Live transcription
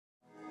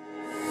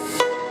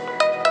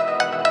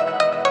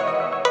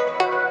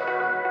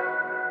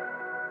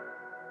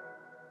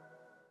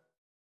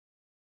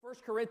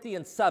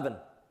Corinthians 7.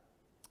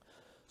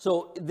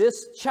 So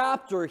this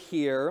chapter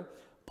here,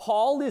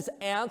 Paul is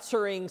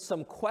answering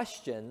some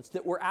questions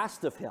that were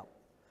asked of him,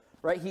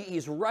 right?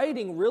 He's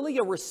writing really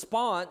a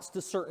response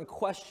to certain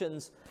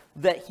questions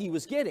that he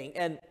was getting.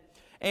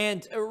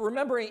 And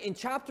remember in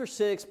chapter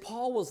 6,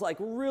 Paul was like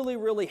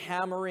really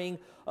hammering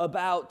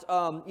about,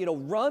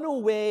 run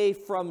away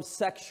from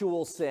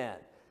sexual sin.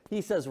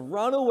 He says,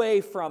 run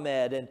away from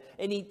it.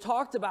 And he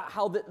talked about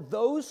how that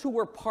those who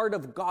were part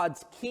of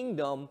God's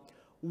kingdom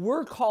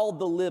were called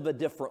to live a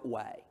different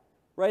way,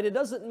 right? It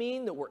doesn't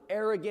mean that we're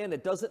arrogant.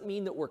 It doesn't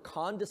mean that we're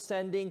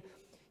condescending.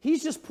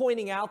 He's just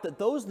pointing out that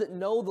those that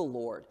know the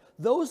Lord,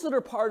 those that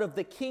are part of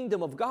the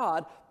kingdom of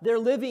God, they're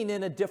living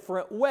in a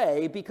different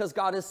way because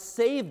God has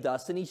saved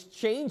us and he's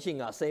changing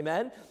us,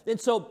 amen?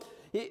 And so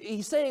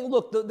he's saying,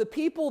 look, the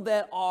people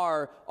that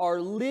are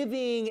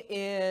living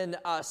in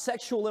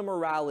sexual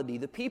immorality,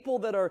 the people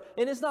that are,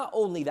 and it's not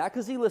only that,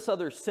 because he lists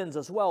other sins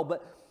as well,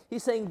 but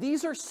he's saying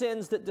these are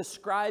sins that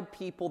describe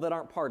people that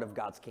aren't part of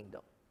God's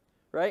kingdom,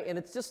 right? And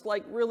it's just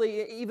like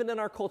really, even in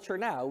our culture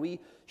now, we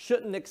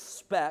shouldn't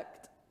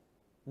expect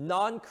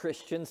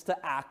non-Christians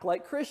to act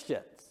like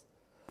Christians,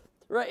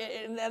 right?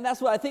 And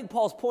that's what I think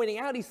Paul's pointing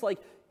out. He's like,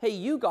 hey,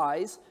 you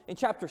guys, in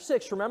chapter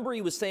 6, remember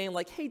he was saying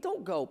like, hey,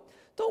 don't go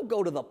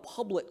to the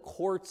public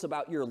courts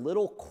about your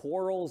little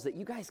quarrels that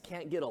you guys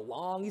can't get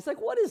along. He's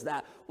like, what is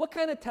that? What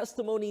kind of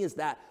testimony is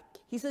that?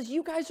 He says,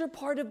 you guys are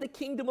part of the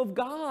kingdom of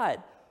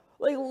God.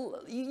 Like,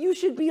 you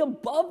should be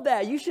above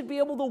that. You should be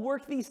able to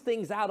work these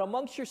things out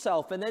amongst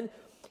yourself. And then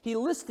he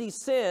lists these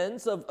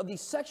sins of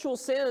these sexual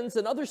sins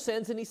and other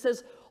sins, and he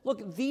says,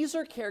 look, these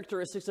are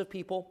characteristics of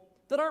people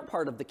that aren't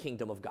part of the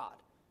kingdom of God.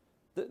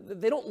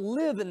 They don't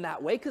live in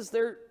that way because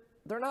they're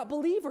not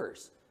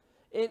believers.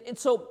 And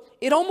so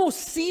it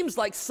almost seems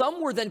like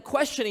some were then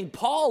questioning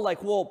Paul,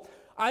 like, well,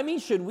 I mean,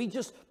 should we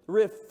just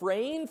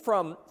refrain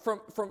from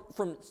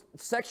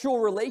sexual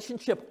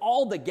relationship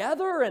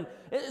altogether? And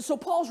so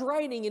Paul's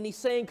writing and he's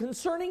saying,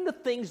 concerning the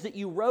things that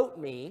you wrote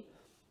me,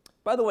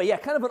 by the way, yeah,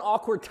 kind of an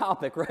awkward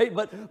topic, right?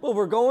 But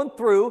we're going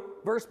through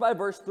verse by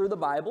verse through the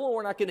Bible, and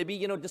we're not going to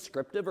be,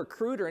 descriptive or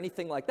crude or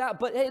anything like that,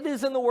 but it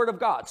is in the Word of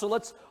God. So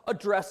let's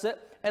address it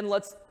and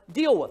let's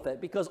deal with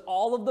it because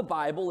all of the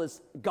Bible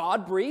is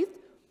God-breathed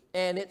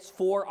and it's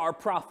for our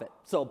profit.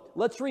 So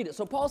let's read it.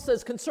 So Paul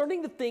says,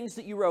 concerning the things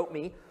that you wrote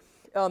me,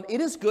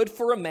 it is good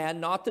for a man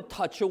not to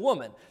touch a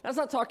woman. That's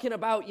not talking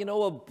about,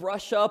 a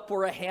brush up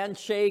or a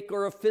handshake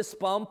or a fist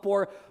bump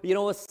or,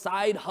 a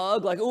side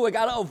hug. Like, I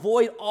got to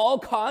avoid all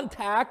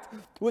contact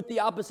with the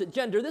opposite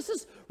gender. This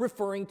is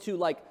referring to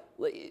like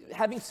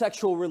having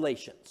sexual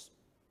relations.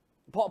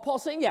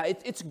 Paul's saying, yeah,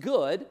 it's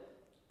good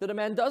that a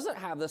man doesn't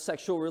have the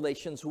sexual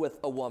relations with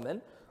a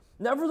woman.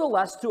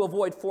 Nevertheless, to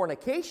avoid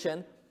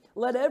fornication,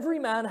 let every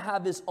man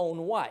have his own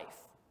wife.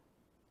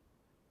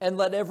 And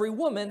let every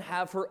woman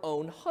have her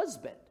own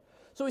husband.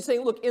 So he's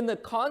saying, look, in the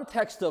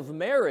context of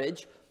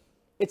marriage,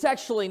 it's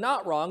actually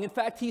not wrong. In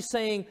fact, he's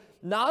saying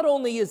not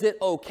only is it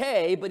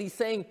okay, but he's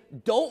saying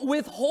don't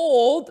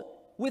withhold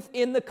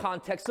within the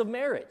context of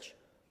marriage.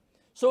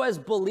 So as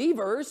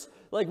believers,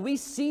 like we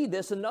see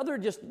this, another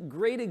just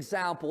great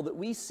example that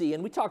we see,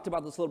 and we talked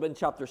about this a little bit in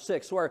chapter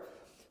 6, where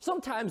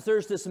sometimes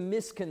there's this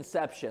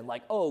misconception,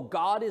 like, oh,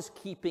 God is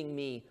keeping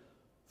me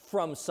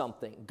from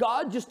something.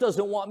 God just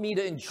doesn't want me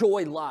to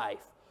enjoy life.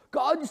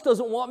 God just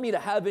doesn't want me to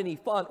have any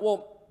fun.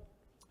 Well,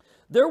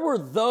 there were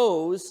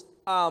those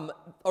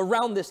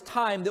around this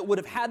time that would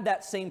have had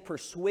that same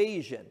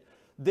persuasion.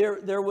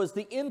 There was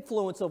the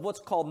influence of what's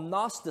called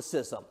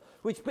Gnosticism,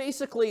 which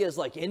basically is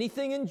like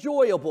anything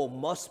enjoyable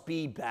must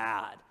be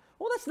bad.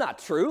 Well, that's not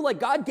true. Like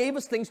God gave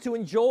us things to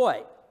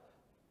enjoy,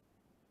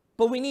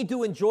 but we need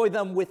to enjoy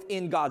them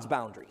within God's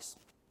boundaries.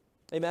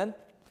 Amen?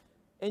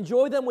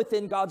 Enjoy them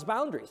within God's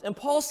boundaries. And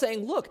Paul's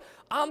saying, look,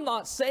 I'm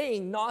not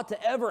saying not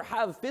to ever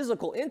have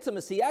physical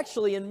intimacy.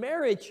 Actually, in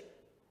marriage,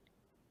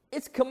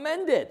 it's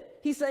commended.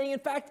 He's saying, in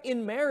fact,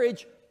 in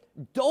marriage,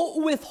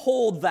 don't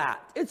withhold that.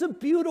 It's a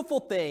beautiful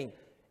thing.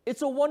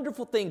 It's a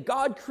wonderful thing.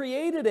 God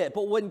created it.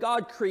 But when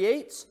God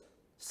creates,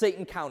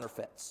 Satan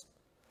counterfeits.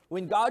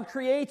 When God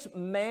creates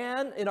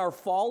man in our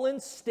fallen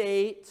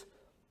state,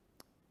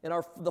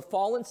 the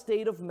fallen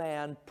state of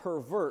man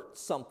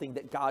perverts something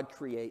that God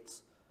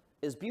creates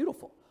is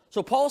beautiful.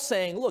 So Paul's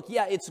saying, look,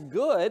 yeah, it's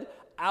good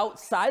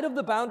outside of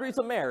the boundaries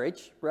of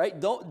marriage, right?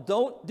 Don't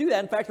do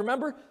that. In fact,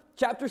 remember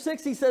chapter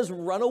 6, he says,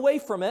 run away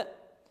from it.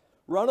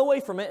 Run away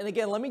from it. And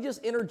again, let me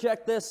just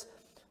interject this.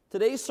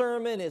 Today's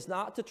sermon is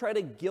not to try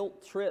to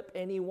guilt trip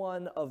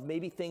anyone of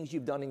maybe things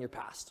you've done in your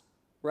past,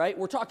 right?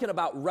 We're talking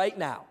about right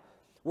now.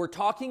 We're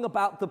talking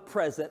about the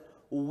present,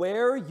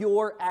 where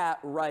you're at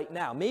right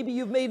now. Maybe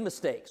you've made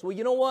mistakes. Well,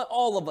 you know what?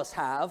 All of us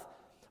have,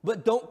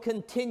 but don't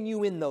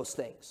continue in those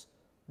things.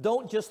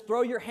 Don't just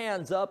throw your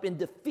hands up in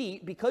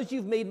defeat because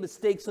you've made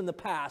mistakes in the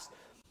past.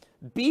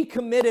 Be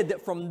committed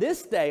that from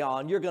this day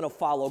on, you're going to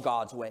follow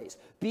God's ways.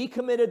 Be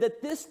committed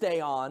that this day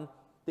on,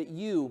 that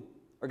you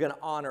are going to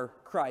honor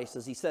Christ,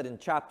 as he said in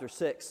chapter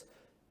 6,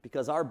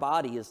 because our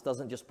body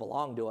doesn't just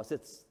belong to us.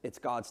 It's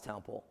God's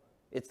temple.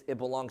 It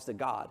belongs to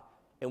God.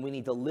 and we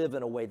need to live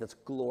in a way that's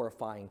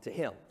glorifying to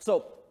him.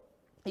 So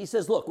he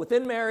says, look,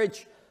 within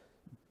marriage,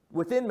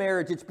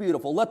 it's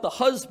beautiful. Let the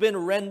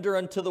husband render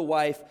unto the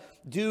wife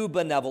due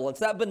benevolence.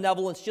 That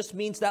benevolence just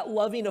means that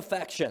loving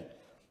affection.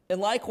 And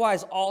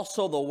likewise,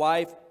 also the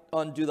wife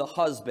unto the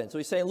husband. So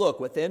he's saying, look,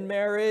 within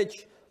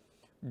marriage,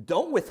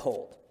 don't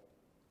withhold.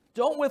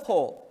 Don't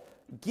withhold.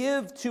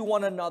 Give to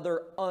one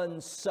another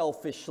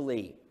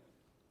unselfishly.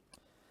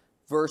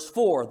 Verse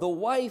 4, the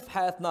wife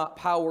hath not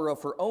power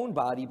of her own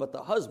body, but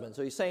the husband.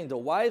 So he's saying to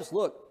wives,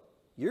 look,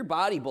 your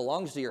body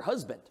belongs to your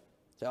husband.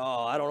 So,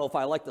 I don't know if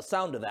I like the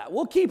sound of that.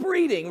 We'll keep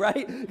reading,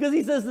 right? Because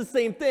he says the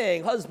same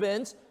thing.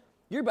 Husbands,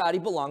 your body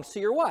belongs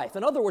to your wife.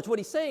 In other words, what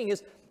he's saying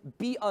is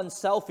be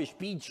unselfish,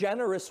 be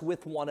generous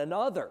with one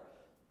another.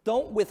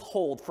 Don't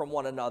withhold from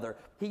one another.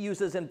 He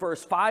uses in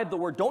verse 5 the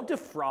word don't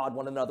defraud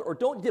one another or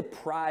don't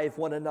deprive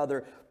one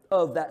another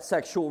of that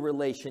sexual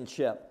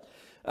relationship.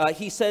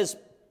 He says,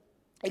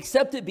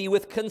 except it be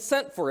with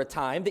consent for a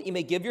time, that you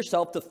may give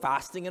yourself to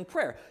fasting and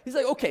prayer. He's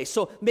like, okay,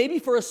 so maybe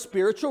for a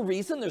spiritual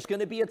reason, there's going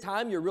to be a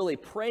time you're really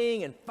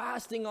praying and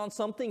fasting on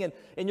something, and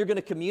you're going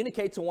to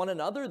communicate to one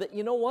another that,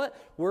 you know what,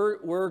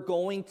 we're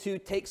going to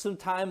take some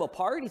time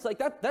apart. He's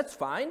like, that's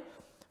fine.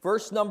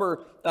 Verse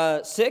number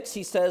 6,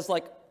 he says,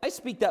 like, I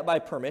speak that by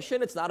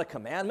permission. It's not a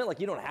commandment. Like,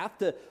 you don't have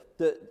to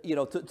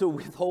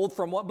withhold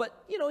from what,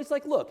 but, he's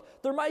like,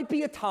 look, there might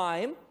be a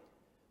time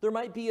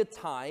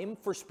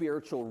for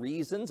spiritual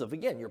reasons of,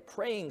 again, you're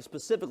praying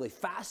specifically,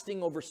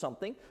 fasting over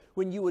something,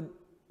 when you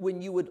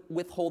would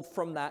withhold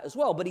from that as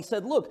well. But he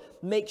said, look,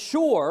 make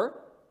sure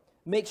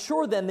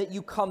then that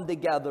you come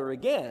together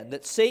again,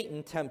 that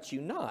Satan tempts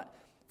you not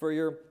for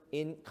your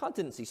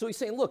incontinency. So he's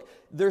saying, look,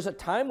 there's a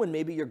time when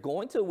maybe you're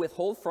going to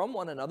withhold from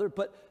one another,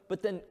 but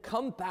then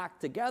come back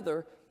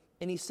together.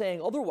 And he's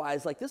saying,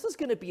 otherwise, like, this is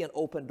going to be an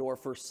open door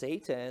for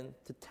Satan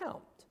to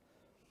tempt.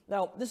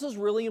 Now, this is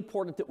really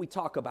important that we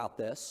talk about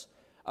this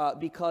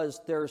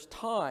because there's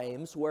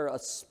times where a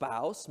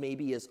spouse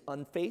maybe is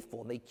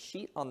unfaithful and they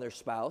cheat on their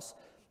spouse,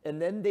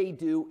 and then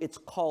it's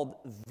called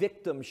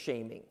victim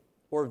shaming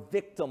or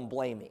victim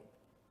blaming.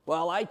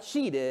 Well, I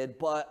cheated,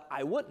 but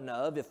I wouldn't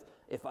have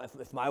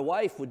if my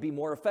wife would be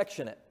more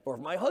affectionate or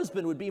if my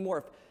husband would be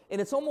more, and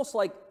it's almost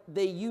like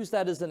they use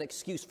that as an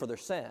excuse for their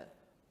sin.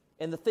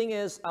 And the thing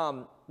is,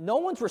 no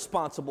one's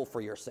responsible for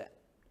your sin.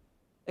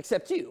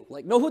 Except you.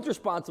 Like, no one's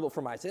responsible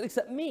for my sin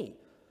except me.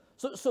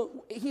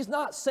 So he's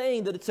not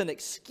saying that it's an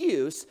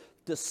excuse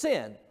to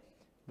sin,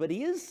 but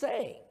he is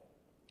saying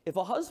if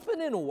a husband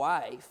and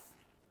wife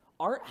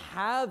aren't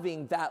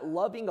having that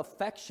loving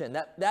affection,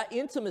 that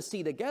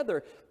intimacy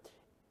together,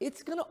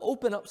 it's going to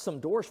open up some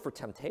doors for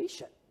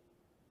temptation.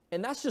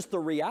 And that's just the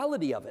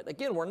reality of it.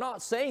 Again, we're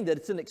not saying that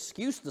it's an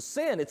excuse to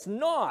sin. It's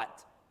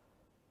not.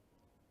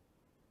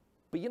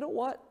 But you know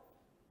what?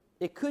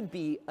 It could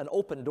be an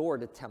open door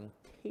to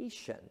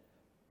temptation,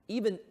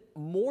 even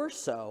more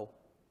so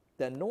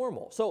than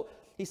normal. So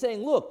he's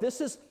saying, look,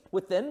 this is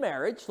within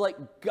marriage. Like,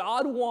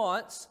 God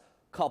wants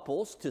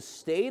couples to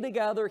stay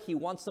together. He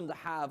wants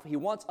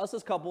us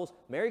as couples,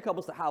 married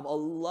couples, to have a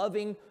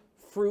loving,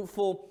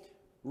 fruitful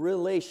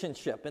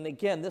relationship. And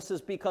again, this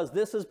is because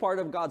this is part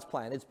of God's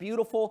plan. It's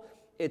beautiful.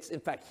 In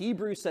fact,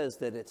 Hebrews says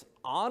that it's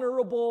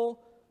honorable.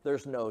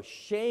 There's no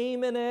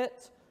shame in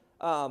it,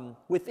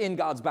 within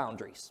God's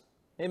boundaries.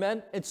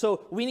 Amen? And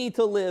so we need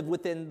to live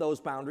within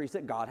those boundaries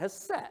that God has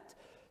set.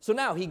 So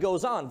now he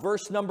goes on,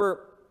 verse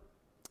number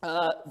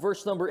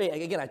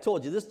 8. Again, I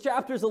told you, this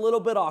chapter is a little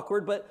bit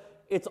awkward, but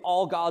it's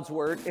all God's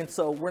word, and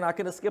so we're not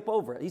going to skip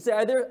over it. He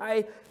said,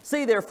 I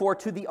say therefore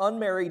to the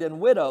unmarried and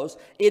widows,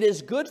 it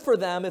is good for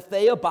them if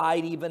they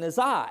abide even as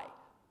I.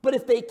 But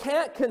if they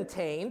can't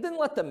contain, then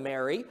let them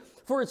marry,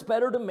 for it's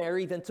better to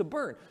marry than to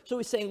burn. So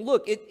he's saying,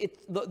 look,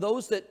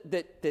 those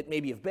that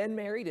maybe have been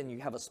married and you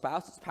have a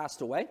spouse that's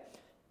passed away,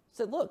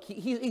 said, look,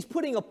 he's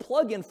putting a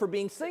plug in for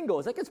being single.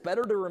 It's like it's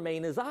better to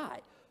remain as I.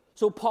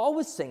 So Paul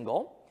was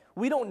single.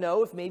 We don't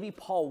know if maybe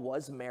Paul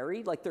was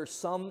married. Like there's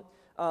some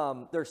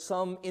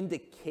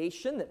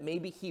indication that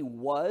maybe he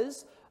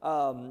was,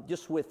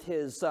 just with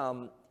his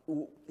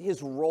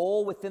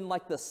role within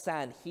like the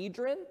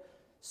Sanhedrin.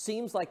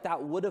 Seems like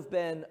that would have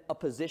been a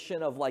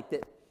position of like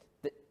that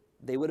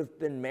they would have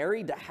been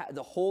married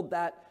to hold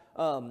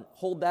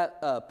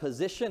that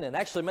position. And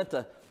actually meant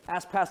to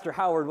ask Pastor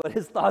Howard what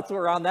his thoughts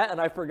were on that, and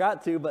I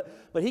forgot to, but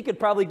he could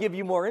probably give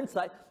you more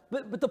insight.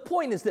 But the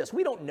point is this: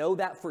 we don't know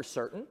that for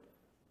certain.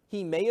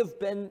 He may have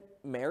been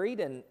married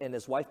and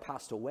his wife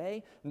passed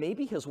away.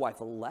 Maybe his wife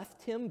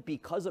left him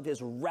because of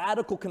his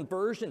radical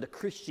conversion to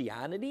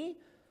Christianity.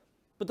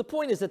 But the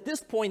point is, at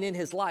this point in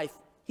his life,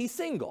 he's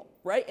single,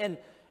 right?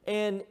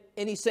 And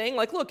he's saying,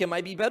 like, look, it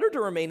might be better to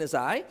remain as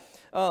I,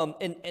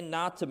 and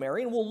not to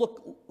marry. And we'll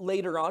look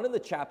later on in the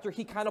chapter,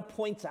 he kind of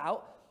points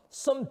out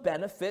some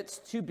benefits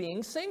to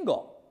being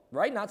single,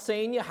 right? Not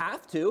saying you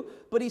have to,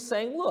 but he's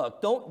saying,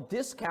 look, don't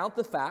discount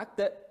the fact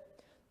that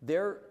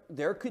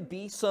there could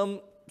be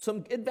some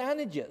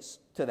advantages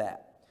to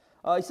that.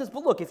 He says,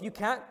 but look, if you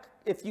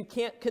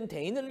can't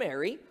contain, then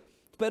marry.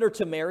 It's better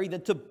to marry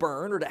than to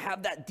burn or to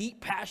have that deep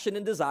passion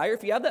and desire.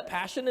 If you have that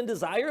passion and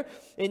desire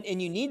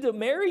and you need to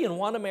marry and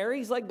want to marry,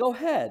 he's like, go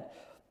ahead.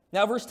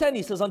 Now, verse 10,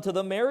 he says, unto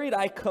the married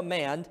I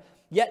command,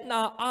 yet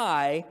not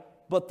I,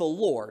 but the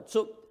Lord.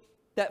 So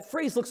that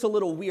phrase looks a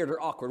little weird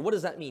or awkward. What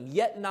does that mean?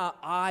 Yet not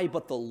I,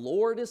 but the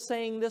Lord is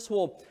saying this?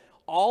 Well,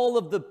 all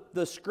of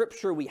the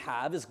scripture we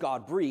have is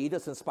God-breathed.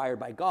 It's inspired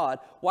by God.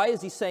 Why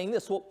is he saying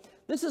this? Well,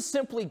 this is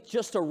simply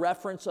just a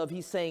reference of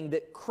he's saying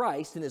that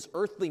Christ in his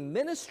earthly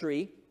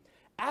ministry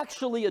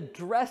actually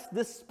addressed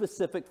this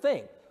specific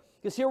thing.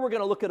 Because here we're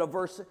going to look at a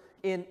verse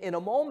in a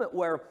moment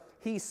where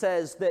he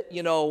says that,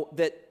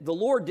 that the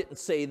Lord didn't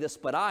say this,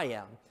 but I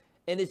am.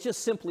 And it's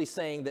just simply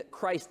saying that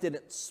Christ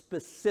didn't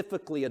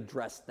specifically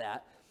address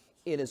that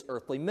in his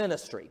earthly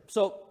ministry.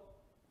 So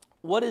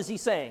what is he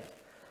saying?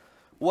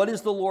 What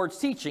is the Lord's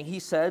teaching? He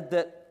said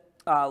that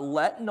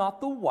let not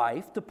the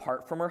wife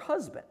depart from her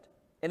husband.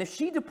 And if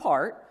she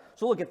depart,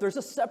 so look, if there's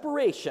a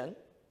separation,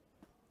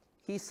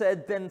 he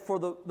said then for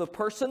the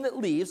person that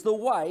leaves, the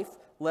wife,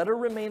 let her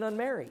remain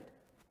unmarried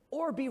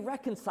or be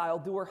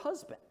reconciled to her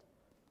husband.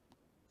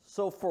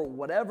 So for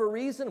whatever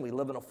reason, we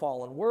live in a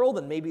fallen world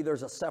and maybe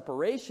there's a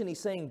separation. He's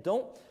saying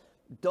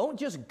don't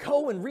just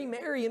go and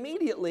remarry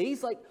immediately.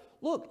 He's like,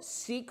 look,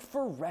 seek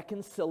for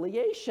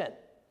reconciliation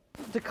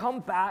to come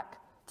back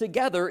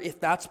together if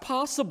that's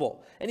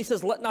possible. And he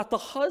says, let not the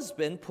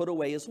husband put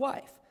away his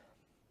wife.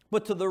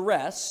 But to the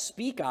rest,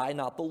 speak I,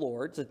 not the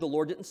Lord. So the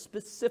Lord didn't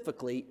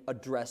specifically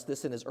address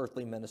this in his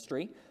earthly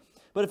ministry.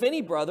 But if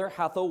any brother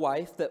hath a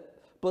wife that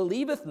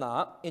believeth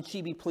not, and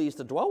she be pleased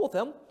to dwell with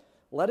him,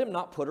 let him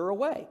not put her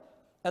away.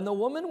 And the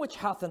woman which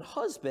hath an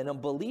husband and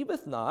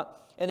believeth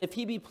not, and if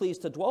he be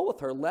pleased to dwell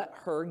with her, let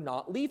her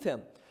not leave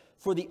him.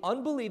 For the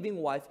unbelieving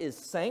wife is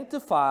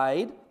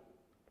sanctified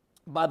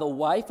by the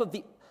wife, and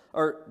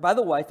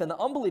the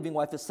unbelieving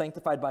wife is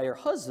sanctified by her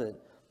husband.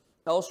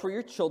 Else were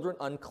your children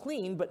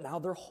unclean, but now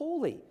they're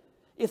holy.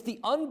 If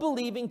the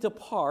unbelieving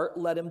depart,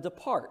 let him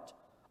depart.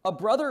 A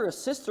brother or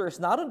sister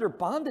is not under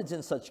bondage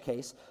in such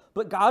case,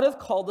 but God hath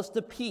called us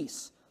to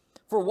peace.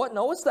 For what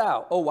knowest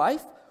thou, O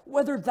wife,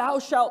 whether thou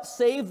shalt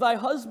save thy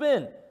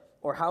husband?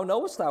 Or how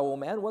knowest thou, O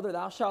man, whether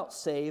thou shalt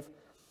save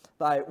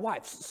thy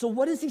wife? So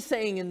what is he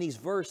saying in these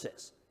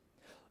verses?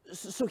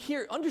 So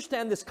here,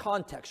 understand this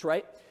context,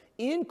 right?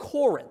 In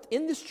Corinth,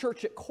 in this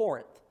church at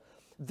Corinth,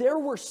 there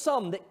were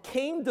some that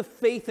came to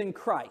faith in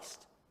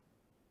Christ,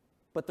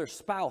 but their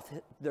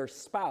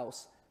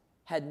spouse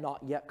had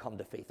not yet come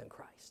to faith in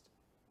Christ.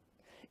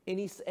 And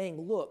he's saying,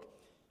 look,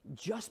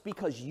 just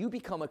because you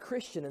become a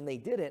Christian and they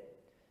didn't,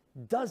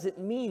 doesn't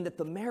mean that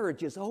the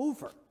marriage is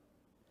over.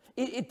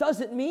 It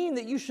doesn't mean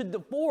that you should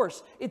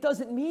divorce. It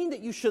doesn't mean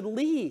that you should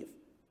leave.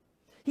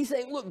 He's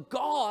saying, look,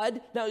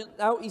 God,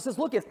 now he says,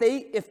 look, if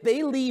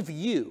they leave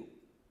you,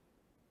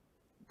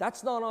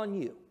 that's not on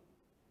you.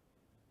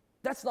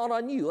 That's not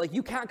on you. Like,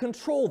 you can't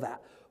control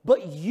that.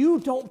 But you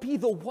don't be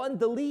the one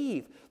to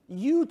leave.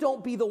 You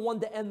don't be the one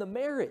to end the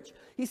marriage.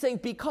 He's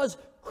saying, because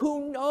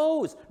who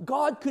knows?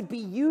 God could be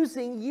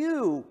using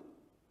you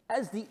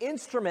as the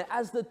instrument,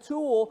 as the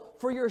tool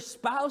for your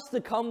spouse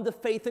to come to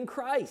faith in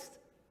Christ.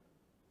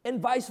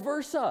 And vice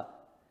versa.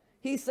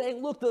 He's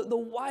saying, look, the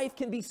wife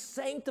can be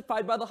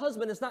sanctified by the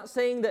husband. It's not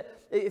saying that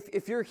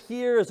if you're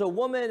here as a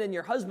woman and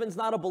your husband's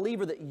not a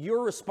believer that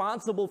you're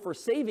responsible for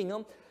saving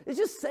him. It's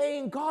just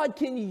saying God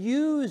can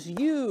use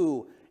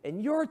you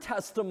and your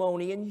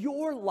testimony and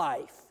your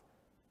life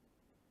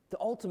to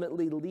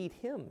ultimately lead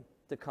him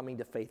to coming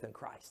to faith in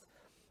Christ.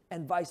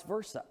 And vice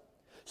versa.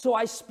 So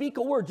I speak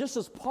a word, just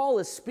as Paul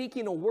is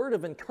speaking a word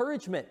of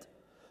encouragement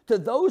to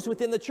those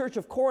within the church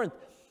of Corinth.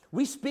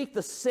 We speak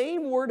the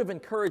same word of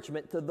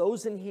encouragement to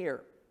those in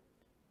here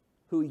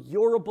who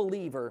you're a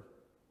believer,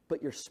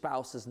 but your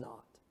spouse is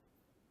not.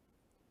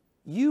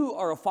 You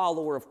are a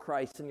follower of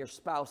Christ and your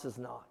spouse is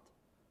not.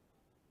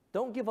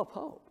 Don't give up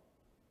hope.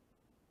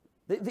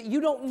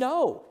 You don't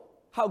know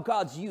how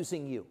God's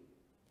using you.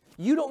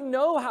 You don't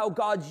know how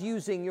God's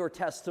using your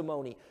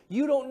testimony.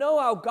 You don't know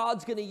how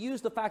God's going to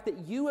use the fact that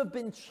you have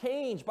been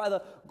changed by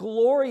the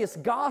glorious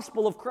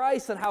gospel of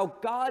Christ and how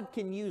God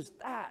can use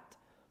that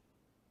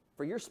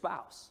for your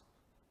spouse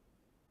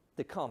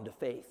to come to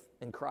faith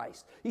in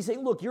Christ. He's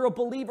saying, look, you're a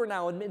believer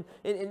now, and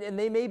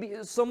they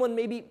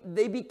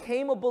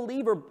became a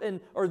believer,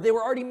 or they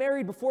were already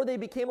married before they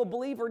became a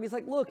believer, and he's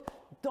like, look,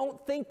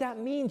 don't think that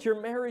means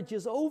your marriage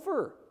is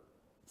over.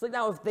 It's like,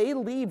 now, if they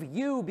leave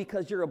you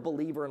because you're a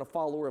believer and a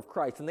follower of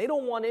Christ, and they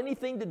don't want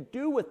anything to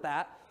do with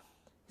that,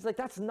 he's like,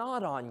 that's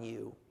not on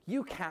you.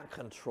 You can't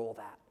control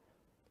that.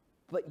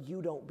 But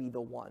you don't be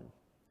the one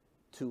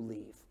to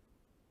leave.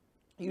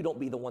 You don't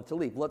be the one to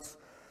leave.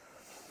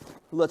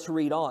 Let's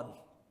read on.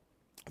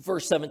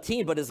 Verse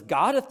 17, but as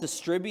God hath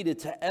distributed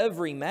to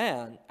every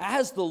man,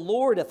 as the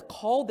Lord hath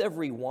called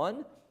every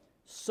one,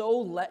 so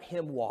let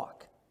him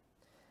walk.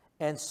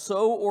 And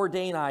so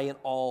ordain I in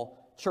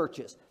all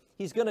churches.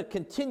 He's going to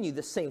continue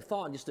the same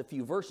thought in just a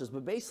few verses,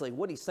 but basically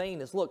what he's saying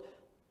is, look,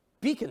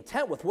 be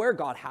content with where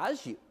God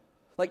has you.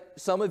 Like,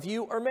 some of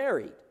you are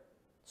married.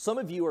 Some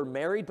of you are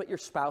married, but your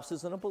spouse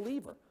isn't a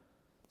believer.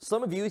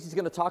 Some of you, he's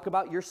going to talk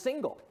about you're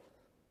single.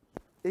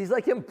 He's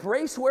like,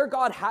 embrace where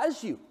God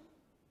has you.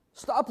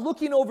 Stop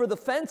looking over the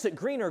fence at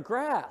greener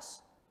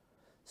grass.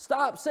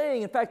 Stop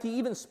saying, in fact, he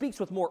even speaks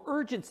with more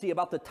urgency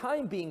about the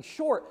time being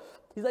short.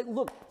 He's like,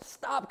 look,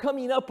 stop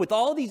coming up with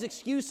all these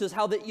excuses,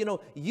 how that,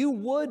 you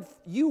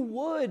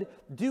would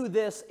do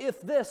this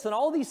if this, and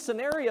all these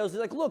scenarios.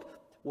 He's like, look,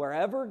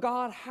 wherever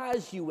God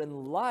has you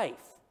in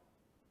life,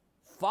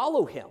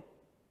 follow him.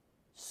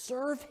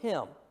 Serve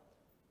him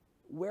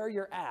where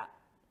you're at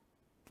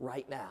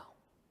right now.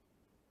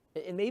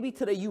 And maybe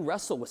today you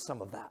wrestle with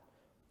some of that.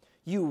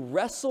 You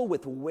wrestle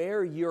with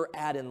where you're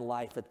at in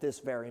life at this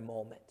very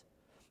moment.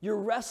 You're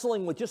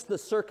wrestling with just the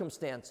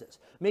circumstances.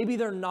 Maybe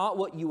they're not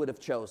what you would have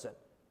chosen.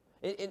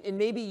 And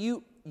maybe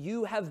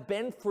you have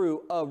been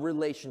through a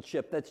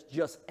relationship that's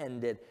just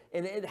ended,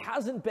 and it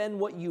hasn't been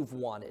what you've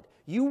wanted.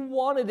 You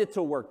wanted it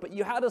to work, but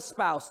you had a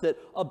spouse that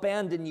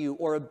abandoned you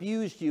or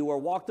abused you or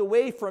walked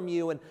away from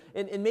you,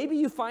 and maybe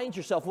you find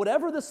yourself,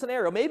 whatever the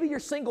scenario, maybe you're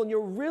single and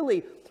you're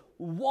really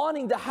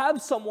wanting to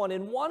have someone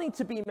and wanting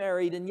to be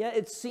married, and yet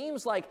it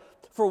seems like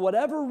for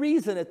whatever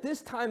reason at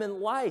this time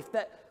in life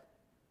that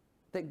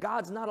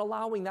God's not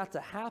allowing that to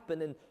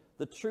happen. And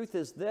the truth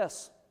is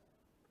this: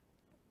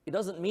 it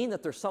doesn't mean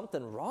that there's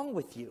something wrong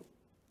with you.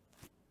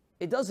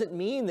 It doesn't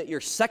mean that you're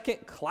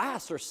second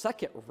class or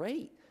second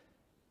rate.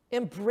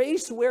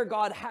 Embrace where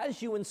God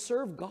has you and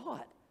serve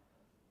God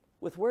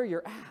with where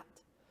you're at.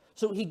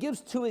 So he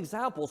gives two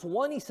examples.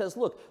 One, he says,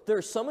 look, there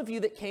are some of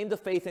you that came to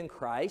faith in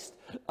Christ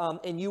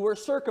and you were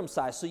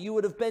circumcised. So you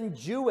would have been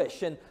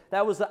Jewish, and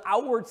that was the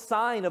outward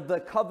sign of the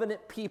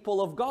covenant people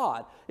of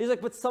God. He's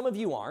like, but some of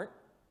you aren't.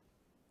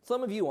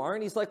 Some of you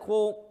aren't. He's like,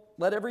 well,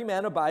 let every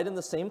man abide in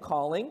the same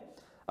calling.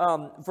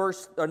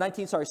 Verse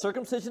 19,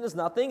 circumcision is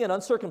nothing and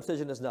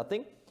uncircumcision is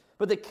nothing,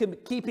 but the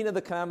keeping of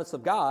the commandments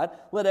of God.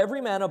 Let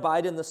every man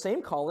abide in the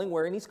same calling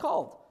wherein he's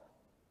called.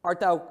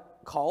 Art thou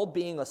called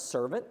being a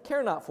servant?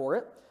 Care not for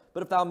it.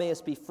 But if thou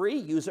mayest be free,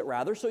 use it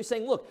rather. So he's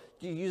saying, look,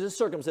 he uses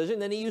circumcision,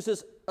 then he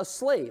uses a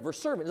slave or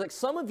servant. He's like,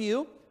 some of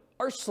you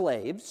are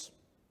slaves,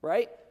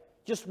 right?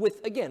 Just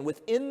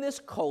within this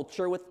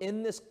culture,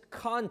 within this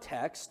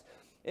context,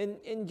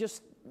 and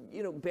just,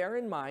 bear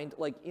in mind,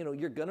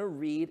 you're going to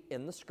read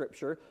in the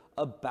scripture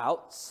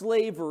about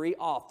slavery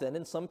often,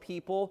 and some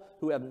people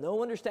who have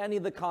no understanding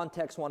of the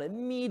context want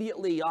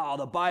immediately,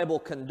 the Bible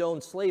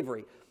condones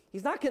slavery.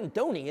 He's not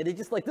condoning it. It's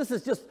just like, this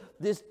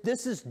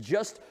is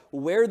just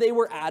where they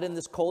were at in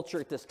this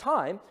culture at this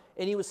time.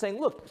 And he was saying,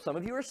 look, some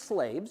of you are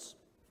slaves.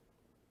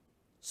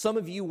 Some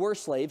of you were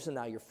slaves and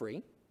now you're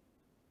free.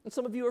 And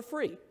some of you are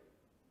free.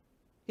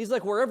 He's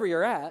like, wherever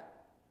you're at,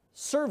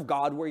 serve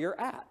God where you're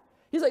at.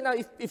 He's like, now,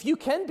 if you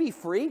can be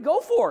free,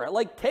 go for it.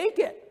 Like, take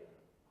it.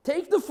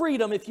 Take the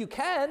freedom if you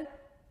can.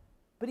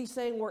 But he's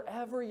saying,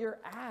 wherever you're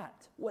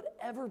at,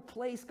 whatever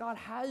place God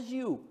has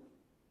you,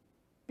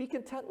 be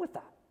content with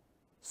that.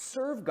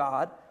 Serve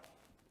God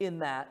in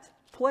that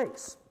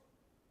place.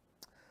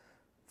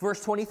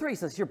 Verse 23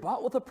 says, you're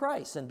bought with a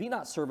price, and be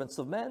not servants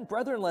of men.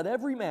 Brethren, let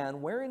every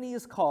man, wherein he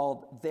is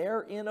called,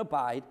 therein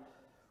abide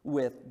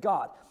with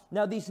God.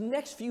 Now, these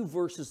next few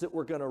verses that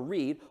we're going to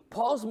read,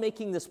 Paul's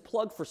making this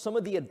plug for some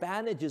of the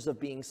advantages of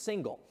being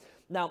single.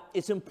 Now,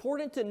 it's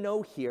important to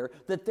know here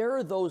that there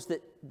are those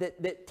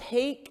that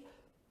take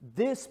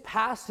this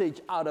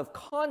passage out of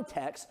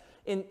context,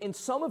 and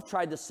some have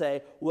tried to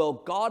say, well,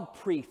 God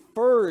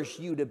prefers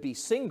you to be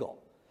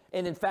single.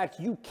 And in fact,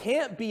 you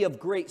can't be of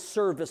great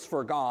service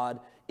for God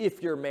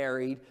if you're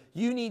married.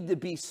 You need to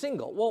be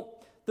single. Well,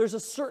 there's a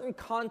certain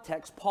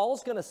context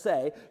Paul's going to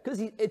say,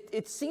 because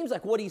it seems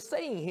like what he's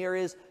saying here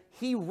is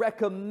he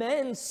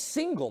recommends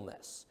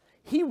singleness.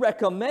 He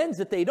recommends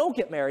that they don't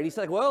get married. He's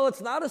like, well,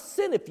 it's not a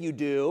sin if you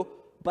do,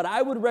 but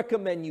I would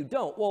recommend you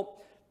don't. Well,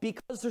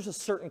 because there's a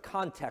certain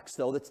context,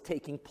 though, that's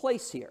taking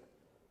place here.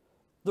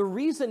 The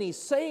reason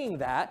he's saying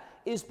that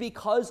is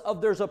because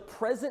there's a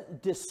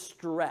present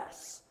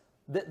distress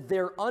that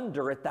they're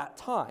under at that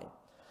time.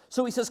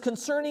 So he says,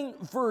 concerning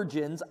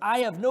virgins, I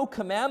have no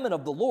commandment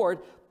of the Lord,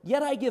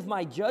 yet I give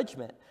my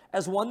judgment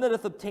as one that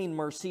hath obtained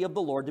mercy of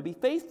the Lord to be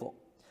faithful.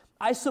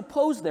 I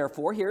suppose,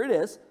 therefore, here it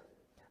is,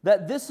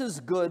 that this is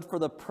good for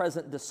the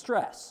present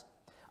distress.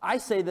 I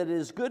say that it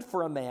is good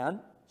for a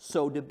man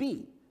so to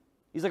be.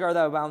 He's like, are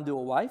thou bound to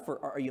a wife, or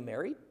are you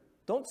married?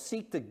 Don't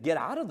seek to get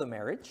out of the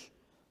marriage.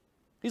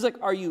 He's like,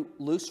 are you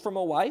loose from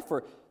a wife,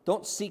 or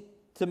don't seek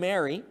to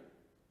marry?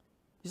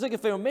 He's like,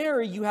 if you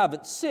marry, you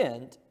haven't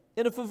sinned.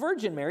 And if a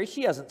virgin marries,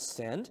 she hasn't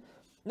sinned.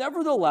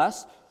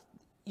 Nevertheless,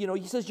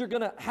 he says you're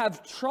going to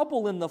have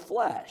trouble in the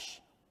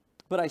flesh,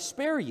 but I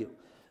spare you.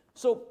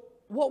 So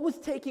what was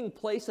taking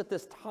place at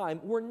this time,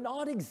 we're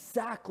not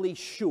exactly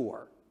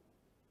sure.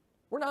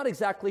 We're not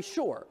exactly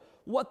sure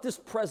what this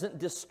present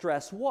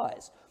distress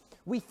was.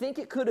 We think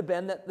it could have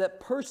been that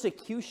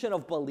persecution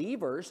of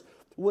believers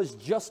was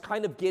just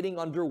kind of getting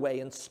underway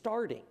and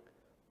starting.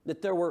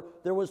 that there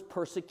was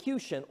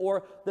persecution,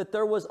 or that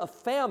there was a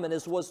famine,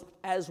 as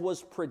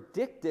was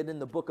predicted in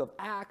the book of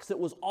Acts. It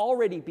was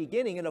already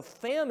beginning, and a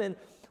famine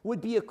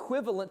would be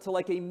equivalent to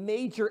like a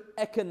major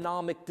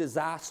economic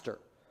disaster.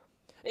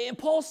 And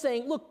Paul's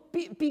saying, look,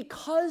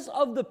 because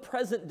of the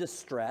present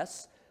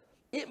distress,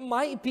 it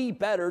might be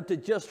better to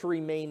just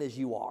remain as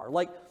you are.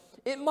 Like,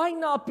 it might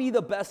not be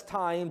the best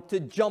time to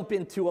jump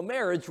into a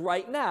marriage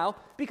right now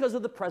because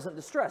of the present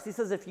distress. He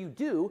says if you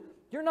do,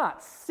 you're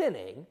not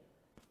sinning.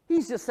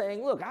 He's just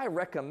saying, look, I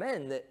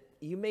recommend that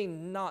you may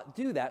not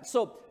do that.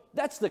 So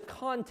that's the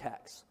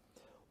context.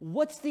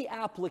 What's the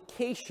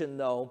application,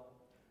 though,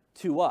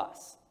 to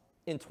us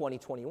in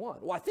 2021?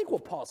 Well, I think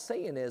what Paul's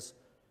saying is,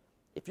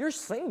 if you're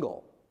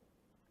single,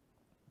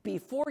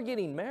 before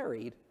getting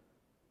married,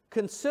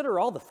 consider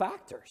all the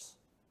factors.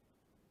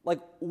 Like,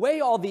 weigh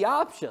all the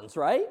options,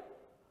 right?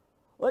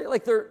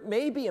 Like there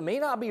may be, it may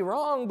not be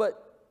wrong,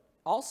 but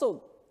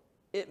also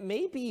it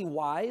may be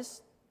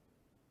wise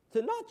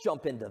to not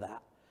jump into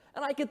that.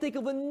 And I can think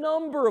of a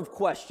number of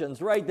questions,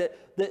 right, that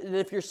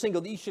if you're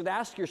single, that you should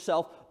ask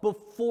yourself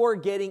before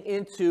getting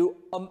into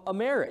a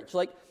marriage.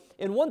 Like,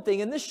 and one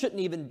thing, and this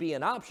shouldn't even be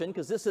an option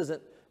because this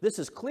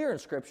is clear in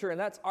Scripture,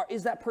 and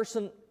is that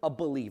person a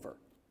believer?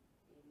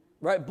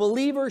 Right?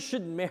 Believers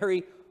should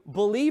marry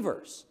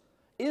believers.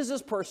 Is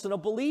this person a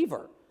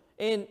believer?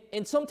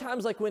 And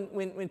sometimes, like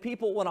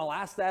when I'll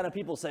ask that and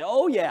people say,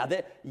 oh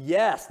yeah,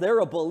 yes, they're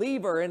a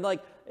believer. And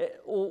like,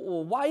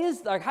 well, why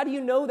is, like, how do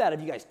you know that? Have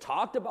you guys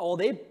talked about, well,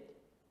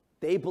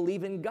 they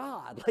believe in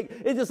God. Like,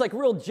 it's just like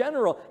real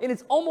general. And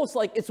it's almost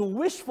like it's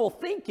wishful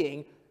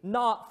thinking,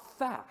 not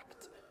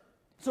fact.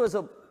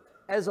 So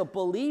as a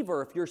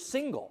believer, if you're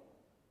single,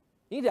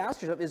 you need to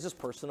ask yourself, is this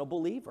person a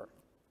believer?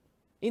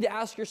 You need to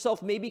ask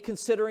yourself, maybe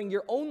considering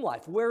your own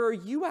life, where are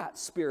you at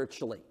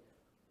spiritually?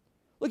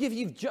 Look, if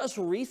you've just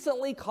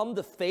recently come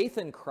to faith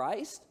in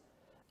Christ,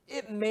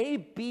 it may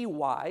be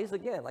wise,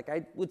 again, like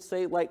I would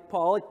say, like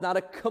Paul, it's not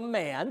a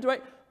command,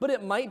 right? But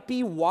it might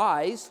be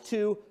wise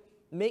to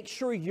make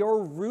sure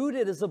you're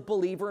rooted as a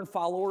believer and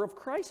follower of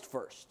Christ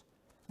first,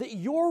 that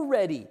you're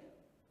ready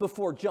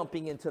before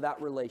jumping into that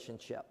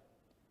relationship.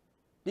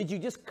 Did you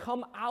just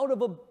come out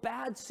of a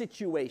bad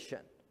situation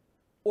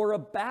or a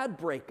bad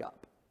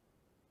breakup?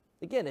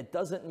 Again, it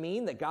doesn't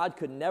mean that God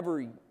could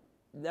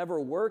never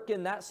work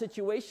in that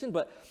situation,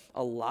 but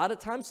a lot of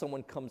times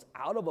someone comes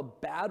out of a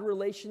bad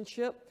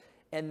relationship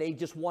and they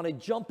just want to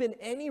jump in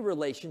any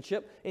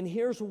relationship, and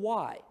here's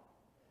why.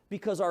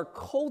 Because our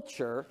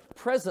culture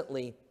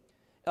presently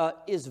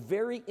is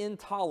very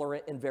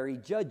intolerant and very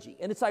judgy,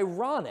 and it's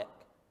ironic.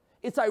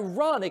 It's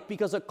ironic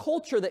because a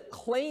culture that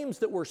claims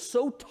that we're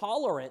so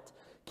tolerant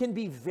can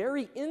be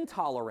very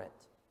intolerant,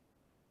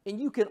 and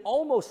you can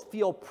almost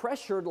feel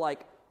pressured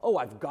like, oh,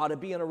 I've got to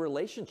be in a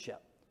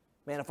relationship.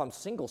 Man, if I'm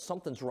single,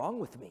 something's wrong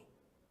with me.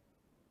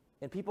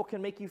 And people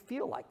can make you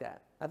feel like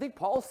that. I think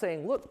Paul's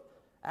saying, look,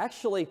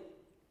 actually,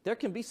 there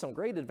can be some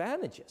great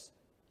advantages.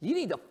 You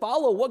need to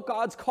follow what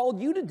God's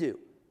called you to do.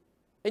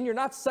 And you're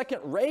not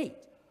second rate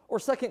or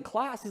second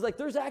class. He's like,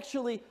 there's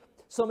actually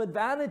some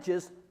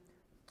advantages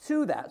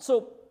to that.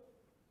 So,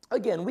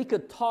 again, we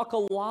could talk a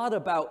lot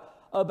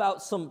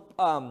about some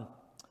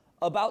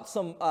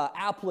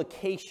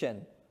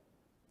application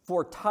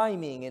for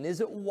timing, and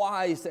is it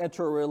wise to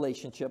enter a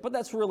relationship? But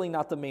that's really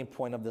not the main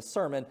point of this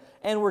sermon,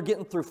 and we're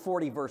getting through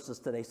 40 verses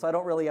today, so I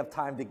don't really have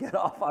time to get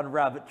off on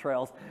rabbit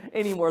trails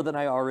any more than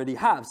I already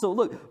have. So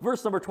look,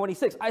 verse number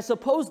 26, I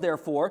suppose,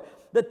 therefore,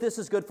 that this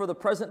is good for the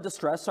present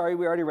distress. Sorry,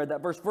 we already read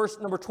that verse. Verse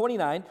number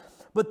 29,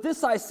 but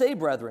this I say,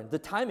 brethren, the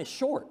time is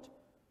short.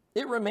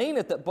 It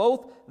remaineth that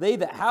both they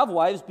that have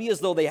wives be as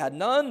though they had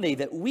none, they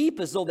that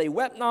weep as though they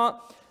wept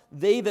not,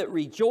 they that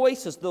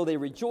rejoice as though they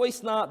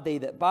rejoice not, they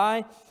that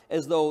buy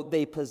as though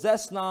they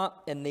possess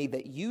not, and they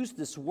that use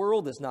this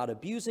world as not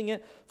abusing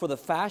it, for the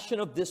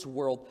fashion of this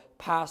world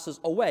passes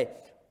away.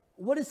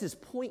 What is his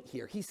point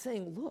here? He's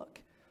saying,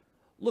 look,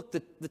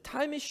 the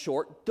time is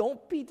short.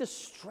 Don't be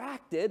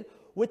distracted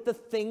with the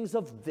things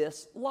of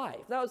this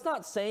life. Now, it's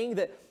not saying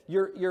that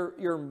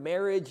your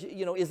marriage,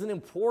 isn't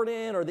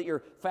important, or that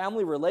your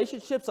family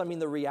relationships. I mean,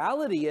 the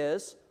reality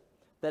is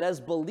that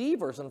as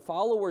believers and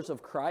followers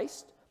of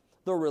Christ,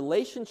 the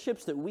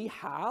relationships that we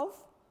have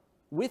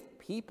with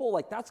people,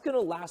 like, that's going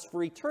to last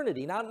for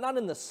eternity. Not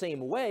in the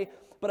same way,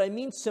 but I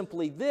mean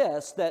simply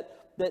this, that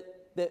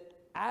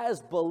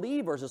as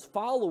believers, as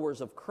followers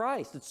of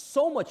Christ, it's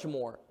so much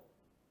more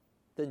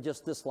than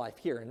just this life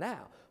here and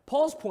now.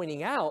 Paul's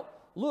pointing out,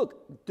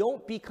 look,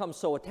 don't become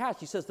so attached.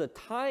 He says the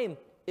time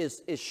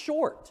is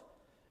short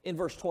in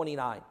verse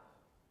 29.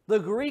 The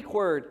Greek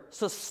word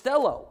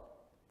sostello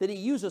that he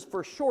uses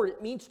for short,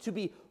 it means to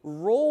be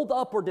rolled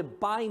up or to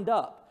bind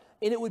up.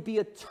 And it would be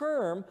a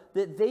term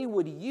that they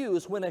would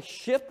use when a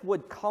ship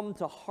would come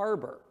to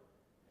harbor.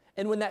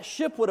 And when that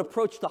ship would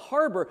approach the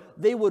harbor,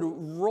 they would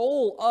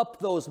roll up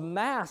those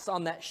masts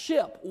on that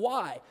ship.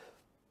 Why?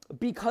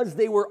 Because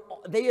they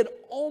had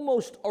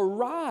almost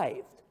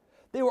arrived.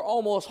 They were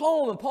almost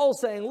home, and Paul's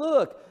saying,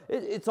 look,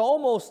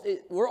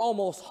 we're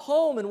almost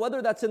home. And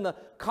whether that's in the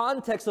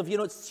context of,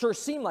 it sure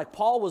seemed like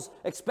Paul was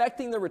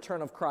expecting the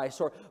return of Christ,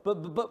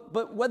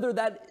 but whether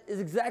that is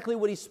exactly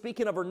what he's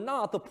speaking of or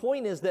not, the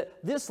point is that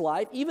this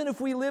life, even if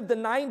we live to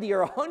 90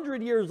 or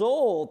 100 years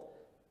old,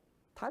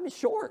 time is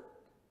short.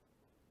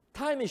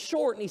 Time is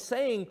short, and he's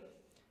saying,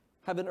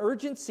 have an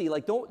urgency.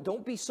 Like,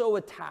 don't be so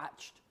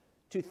attached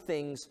to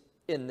things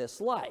in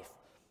this life.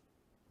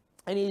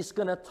 And he's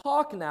going to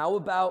talk now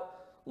about,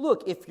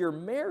 look, if you're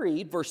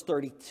married, verse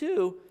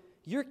 32,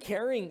 you're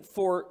caring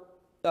for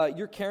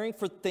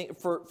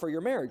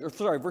your marriage. Or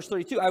sorry, verse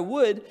 32, I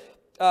would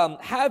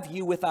have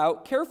you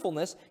without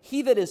carefulness.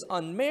 He that is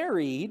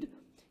unmarried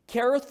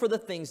careth for the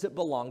things that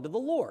belong to the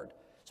Lord.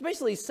 So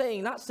basically he's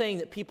saying, not saying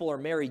that people are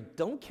married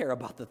don't care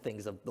about the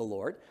things of the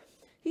Lord.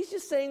 He's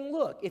just saying,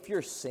 look, if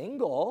you're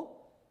single,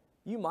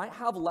 you might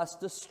have less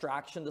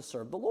distraction to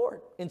serve the Lord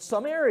in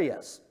some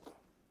areas,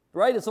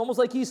 right? It's almost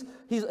like he's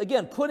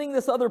again, putting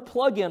this other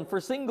plug in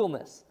for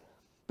singleness.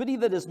 But he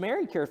that is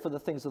married cares for the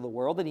things of the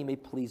world, that he may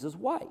please his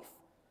wife.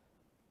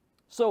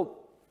 So,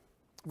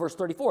 verse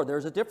 34,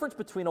 there's a difference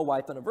between a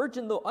wife and a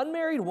virgin. The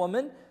unmarried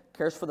woman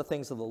cares for the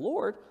things of the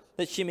Lord,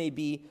 that she may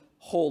be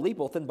holy,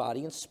 both in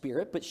body and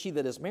spirit. But she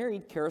that is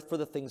married careth for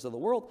the things of the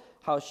world,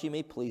 how she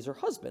may please her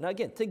husband. Now,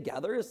 again,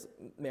 together as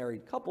a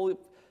married couple,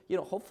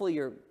 hopefully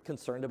you're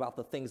concerned about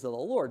the things of the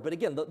Lord. But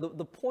again,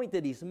 the point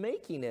that he's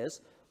making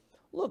is,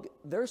 look,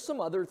 there's some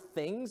other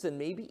things and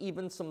maybe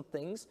even some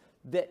things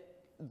that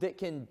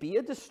can be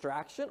a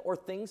distraction or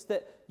things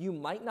that you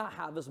might not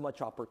have as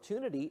much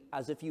opportunity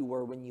as if you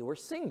were when you were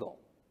single.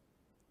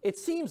 It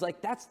seems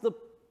like that's the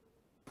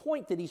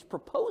point that he's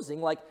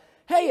proposing. Like,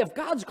 hey, if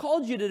God's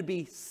called you to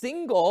be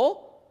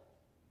single,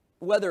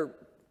 whether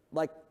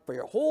like for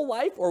your whole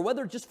life or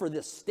whether just for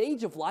this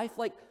stage of life,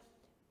 like,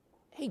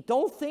 hey,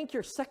 don't think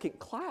you're second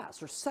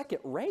class or second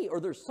rate or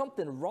there's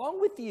something wrong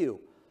with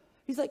you.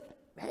 He's like,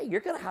 hey,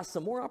 you're going to have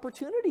some more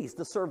opportunities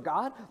to serve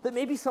God that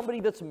maybe somebody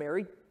that's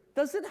married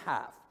doesn't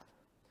have.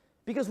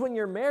 Because when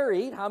you're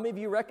married, how many of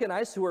you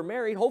recognize who are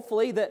married,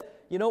 hopefully that,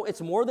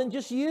 it's more than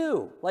just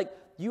you. Like,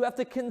 you have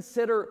to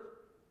consider,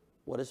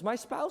 what does my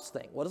spouse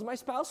think? What does my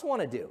spouse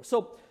want to do?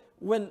 So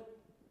when,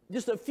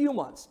 just a few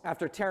months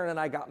after Taryn and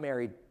I got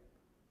married,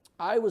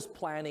 I was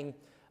planning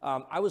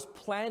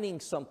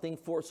something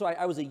so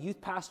I was a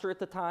youth pastor at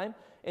the time.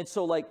 And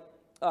so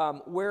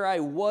where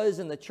I was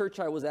in the church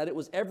I was at, it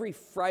was every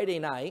Friday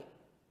night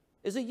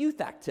is a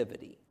youth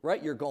activity,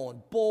 right? You're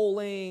going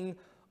bowling,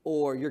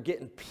 or you're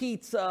getting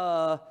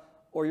pizza,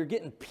 or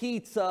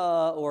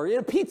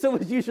pizza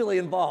was usually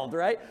involved,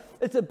 right?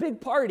 It's a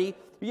big party,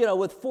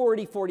 with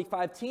 40,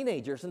 45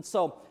 teenagers. And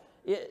so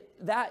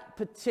that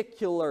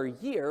particular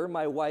year,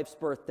 my wife's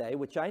birthday,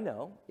 which I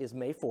know is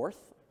May 4th,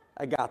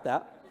 I got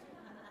that,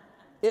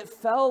 it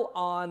fell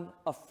on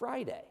a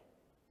Friday.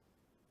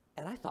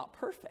 And I thought,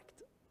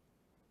 perfect,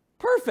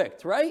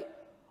 right?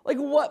 Like,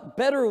 what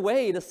better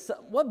way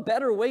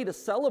to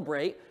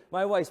celebrate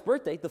my wife's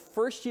birthday, the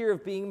first year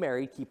of being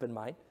married, keep in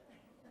mind.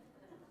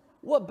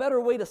 What better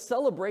way to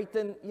celebrate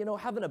than,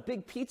 having a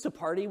big pizza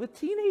party with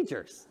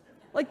teenagers?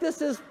 Like,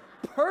 this is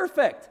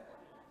perfect.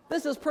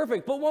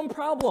 But one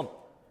problem,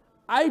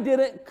 I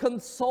didn't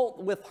consult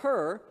with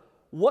her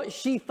what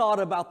she thought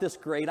about this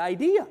great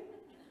idea.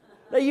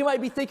 Now, you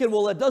might be thinking,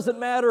 well, it doesn't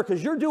matter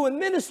because you're doing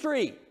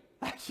ministry.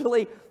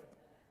 Actually,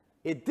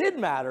 it did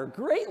matter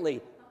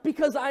greatly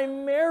because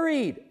I'm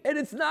married, and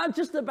it's not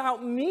just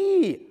about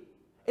me.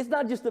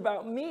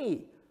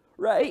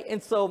 Right?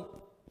 And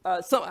so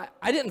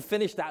I didn't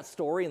finish that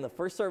story in the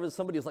first service.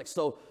 Somebody was like,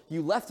 so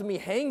you left me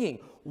hanging.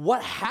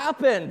 What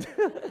happened?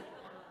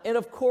 And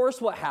of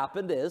course, what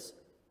happened is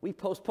we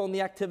postponed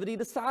the activity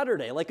to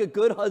Saturday, like a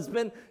good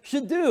husband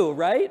should do,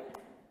 right?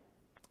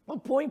 The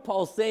point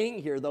Paul's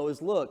saying here, though,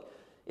 is look,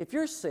 if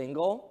you're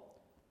single,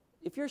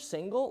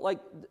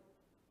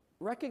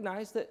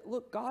 recognize that,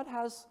 look,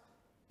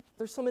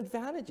 there's some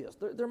advantages.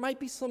 There might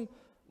be some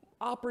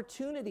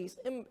opportunities.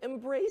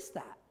 Embrace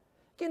that.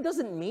 Again, it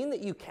doesn't mean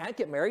that you can't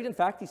get married. In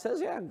fact, he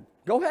says, yeah,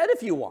 go ahead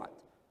if you want.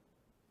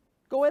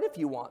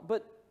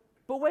 But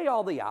weigh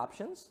all the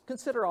options.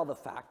 Consider all the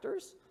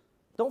factors.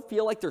 Don't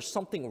feel like there's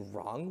something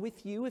wrong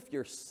with you if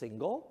you're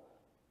single.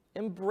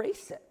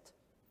 Embrace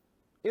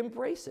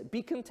it.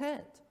 Be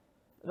content.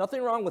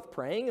 Nothing wrong with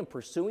praying and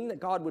pursuing that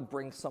God would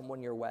bring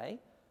someone your way.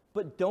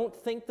 But don't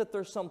think that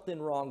there's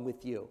something wrong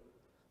with you.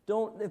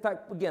 In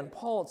fact, again,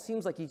 Paul, it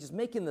seems like he's just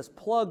making this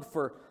plug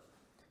for,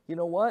 you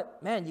know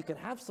what? Man, you can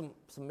have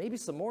maybe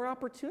some more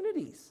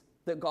opportunities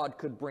that God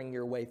could bring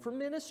your way for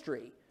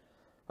ministry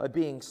by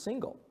being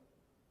single.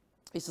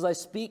 He says, I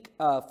speak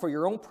for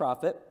your own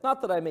profit,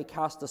 not that I may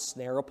cast a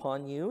snare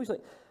upon you. He's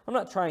like, I'm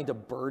not trying to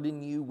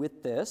burden you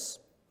with this.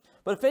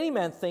 But if any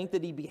man think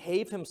that he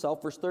behave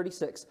himself, verse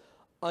 36,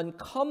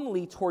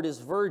 uncomely toward his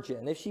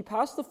virgin, if she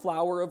pass the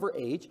flower of her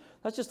age,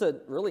 that's just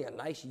really a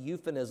nice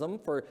euphemism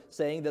for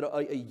saying that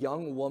a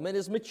young woman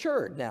is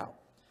matured now.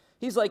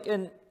 He's like,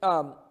 and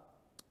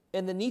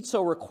the need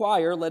so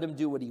require, let him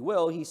do what he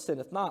will. He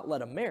sinneth not,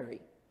 let him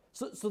marry.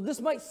 So this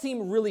might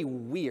seem really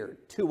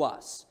weird to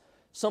us.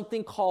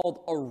 Something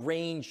called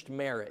arranged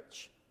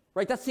marriage,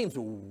 right? That seems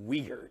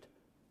weird.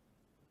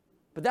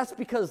 But that's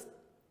because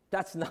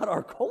that's not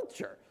our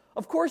culture.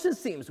 Of course it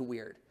seems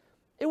weird.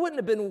 It wouldn't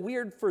have been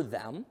weird for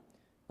them.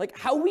 Like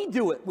how we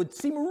do it would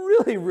seem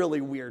really,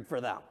 really weird for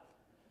them.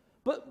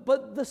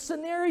 But the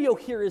scenario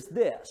here is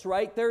this,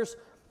 right? There's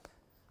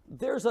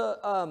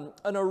an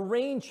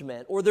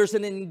arrangement or there's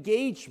an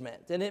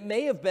engagement, and it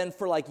may have been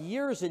for like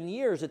years and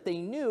years that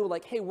they knew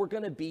like, hey, we're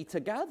going to be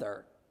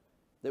together,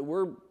 that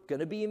we're going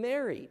to be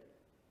married.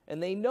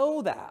 And they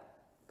know that.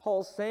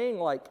 Paul's saying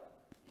like,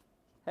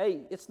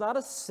 hey, it's not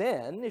a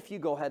sin if you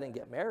go ahead and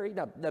get married.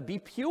 Now be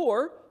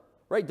pure,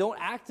 right? Don't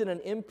act in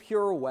an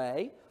impure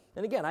way.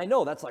 And again, I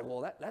know that's like,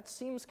 well, that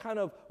seems kind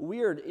of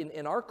weird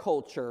in our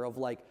culture of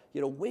like,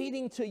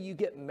 waiting till you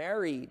get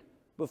married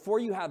before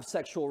you have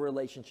sexual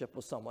relationship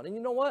with someone. And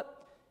you know what?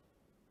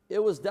 It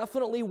was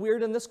definitely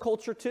weird in this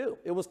culture too.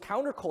 It was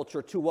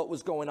counterculture to what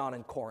was going on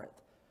in Corinth.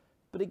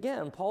 But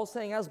again, Paul's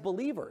saying as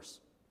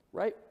believers,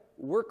 right?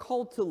 We're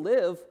called to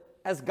live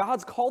as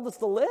God's called us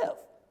to live.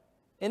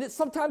 And it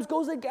sometimes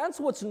goes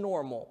against what's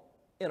normal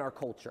in our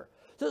culture.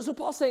 So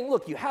Paul's saying,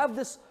 look, you have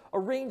this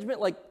arrangement,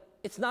 like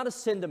it's not a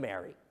sin to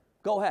marry.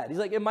 Go ahead. He's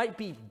like, it might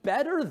be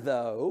better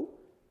though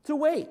to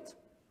wait.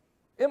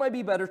 It might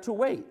be better to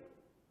wait.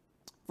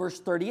 Verse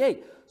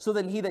 38, so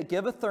then he that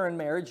giveth her in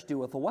marriage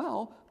doeth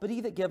well, but he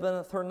that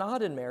giveth her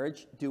not in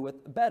marriage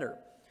doeth better.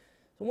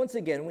 So once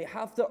again, we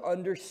have to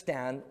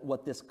understand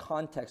what this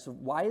context of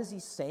why is he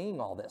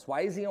saying all this?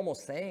 Why is he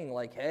almost saying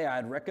like, hey,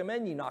 I'd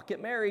recommend you not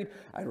get married.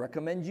 I'd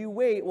recommend you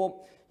wait.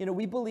 Well,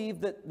 we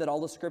believe that all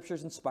the Scripture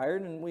is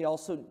inspired, and we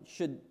also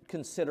should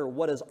consider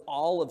what does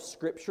all of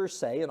Scripture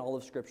say and all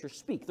of Scripture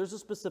speak. There's a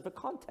specific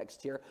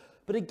context here.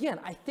 But again,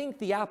 I think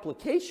the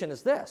application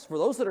is this. For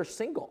those that are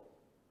single,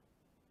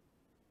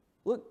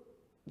 look,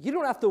 you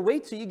don't have to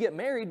wait till you get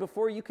married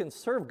before you can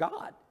serve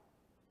God.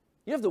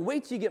 You have to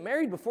wait till you get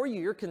married before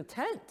you're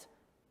content.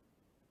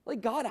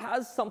 Like God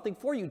has something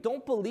for you.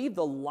 Don't believe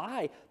the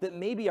lie that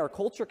maybe our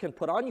culture can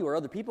put on you or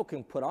other people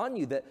can put on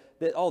you that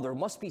oh, there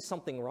must be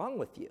something wrong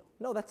with you.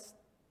 No, that's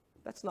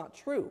not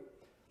true.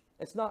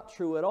 It's not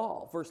true at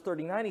all. Verse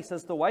 39, he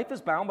says, the wife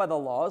is bound by the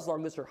law as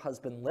long as her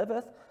husband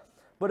liveth.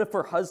 But if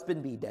her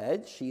husband be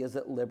dead, she is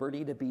at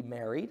liberty to be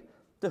married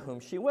to whom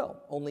she will,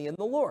 only in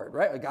the Lord,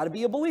 right? I got to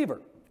be a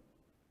believer.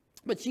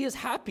 But she is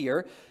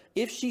happier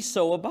if she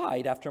so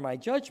abide after my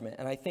judgment.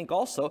 And I think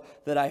also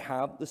that I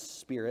have the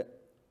Spirit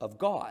of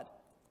God.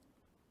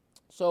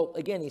 So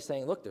again, he's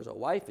saying, look, there's a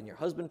wife and your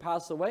husband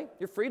passed away.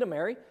 You're free to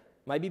marry.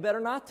 Might be better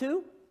not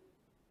to.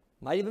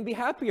 Might even be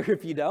happier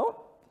if you don't.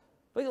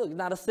 But look,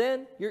 not a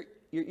sin.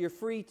 You're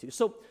free to.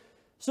 So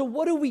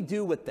what do we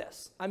do with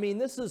this? I mean,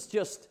 this is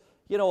just,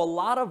 a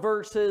lot of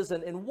verses.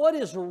 And what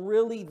is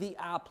really the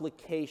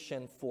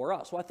application for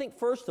us? Well, I think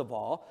first of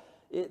all,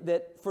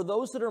 that for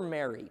those that are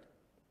married,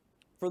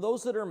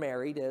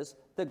 is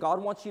that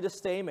God wants you to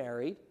stay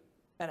married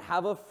and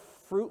have a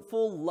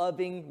fruitful,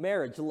 loving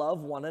marriage.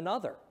 Love one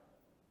another.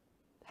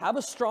 Have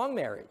a strong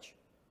marriage.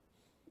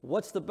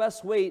 What's the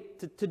best way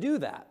to do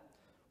that?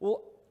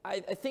 Well, I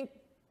think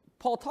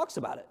Paul talks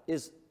about it,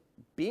 is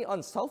being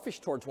unselfish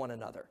towards one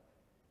another.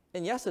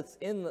 And yes, it's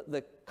in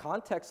the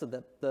context of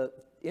the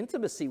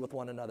intimacy with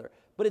one another,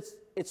 but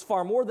it's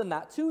far more than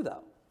that too,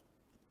 though.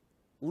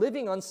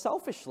 Living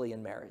unselfishly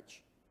in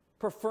marriage.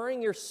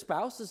 Preferring your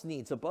spouse's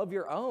needs above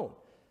your own.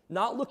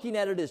 Not looking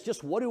at it as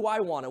just what do I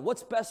want and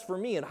what's best for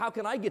me and how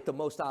can I get the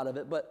most out of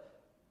it, but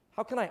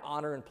how can I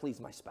honor and please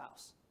my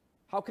spouse?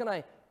 How can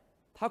I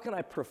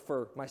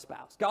prefer my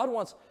spouse? God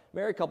wants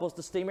married couples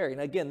to stay married.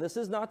 And again, this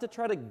is not to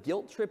try to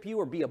guilt trip you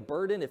or be a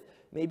burden if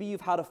maybe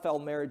you've had a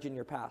failed marriage in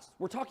your past.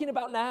 We're talking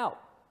about now.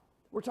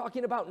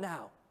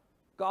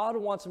 God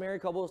wants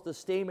married couples to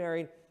stay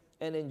married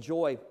and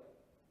enjoy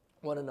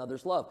one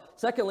another's love.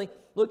 Secondly,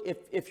 look,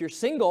 if you're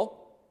single,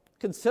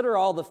 consider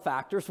all the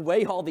factors,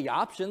 weigh all the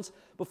options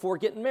before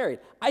getting married.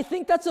 I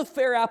think that's a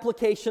fair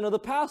application of the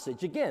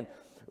passage. Again,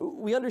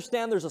 we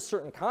understand there's a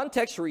certain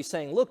context where he's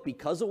saying, look,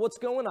 because of what's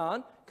going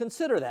on,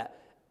 consider that.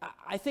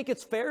 I think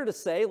it's fair to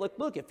say,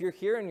 look, if you're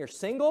here and you're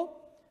single,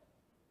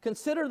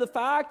 consider the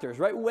factors,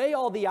 right? Weigh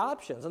all the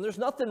options. And there's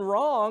nothing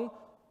wrong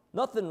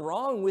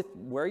with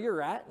where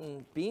you're at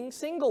and being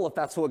single if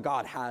that's what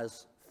God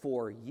has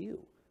for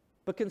you.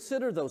 But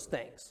consider those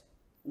things.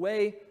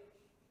 Weigh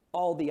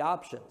all the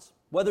options.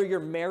 Whether you're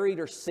married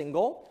or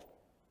single,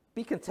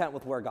 be content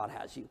with where God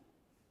has you.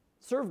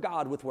 Serve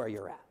God with where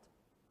you're at.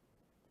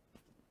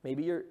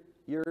 Maybe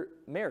you're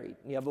married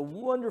and you have a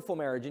wonderful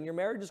marriage and your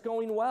marriage is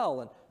going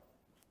well, and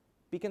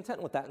be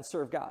content with that and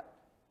serve God.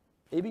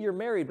 Maybe you're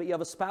married but you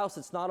have a spouse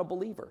that's not a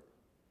believer.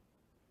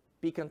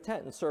 Be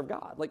content and serve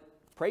God. Like,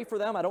 pray for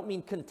them. I don't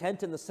mean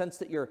content in the sense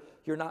that you're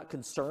not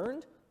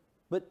concerned,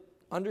 but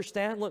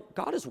understand, look,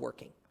 God is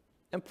working.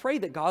 And pray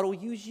that God will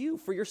use you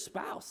for your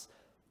spouse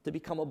to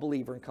become a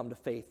believer and come to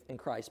faith in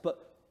Christ.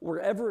 But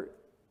wherever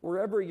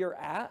you're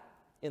at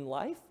in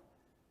life,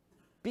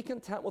 be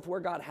content with where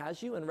God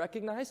has you and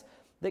recognize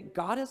that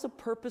God has a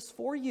purpose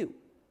for you.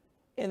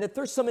 And that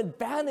there's some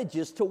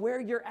advantages to where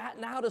you're at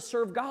now to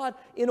serve God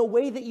in a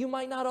way that you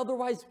might not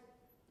otherwise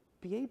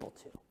be able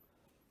to.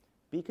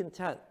 Be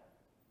content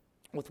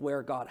with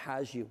where God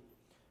has you.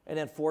 And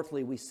then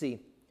fourthly, we see,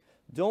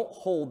 don't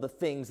hold the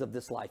things of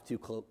this life too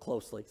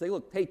closely. Say,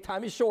 look, hey,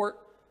 time is short.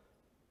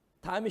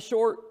 Time is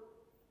short.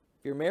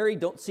 If you're married,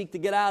 don't seek to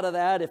get out of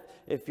that.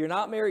 If you're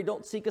not married,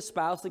 don't seek a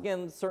spouse.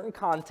 Again, certain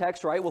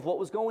context, right, with what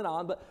was going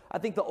on. But I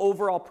think the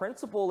overall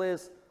principle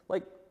is,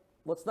 like,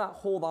 let's not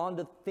hold on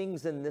to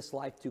things in this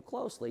life too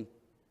closely.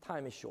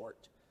 Time is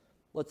short.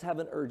 Let's have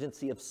an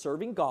urgency of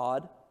serving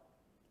God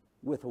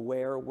with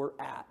where we're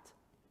at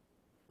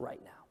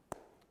right now.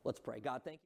 Let's pray. God, thank you.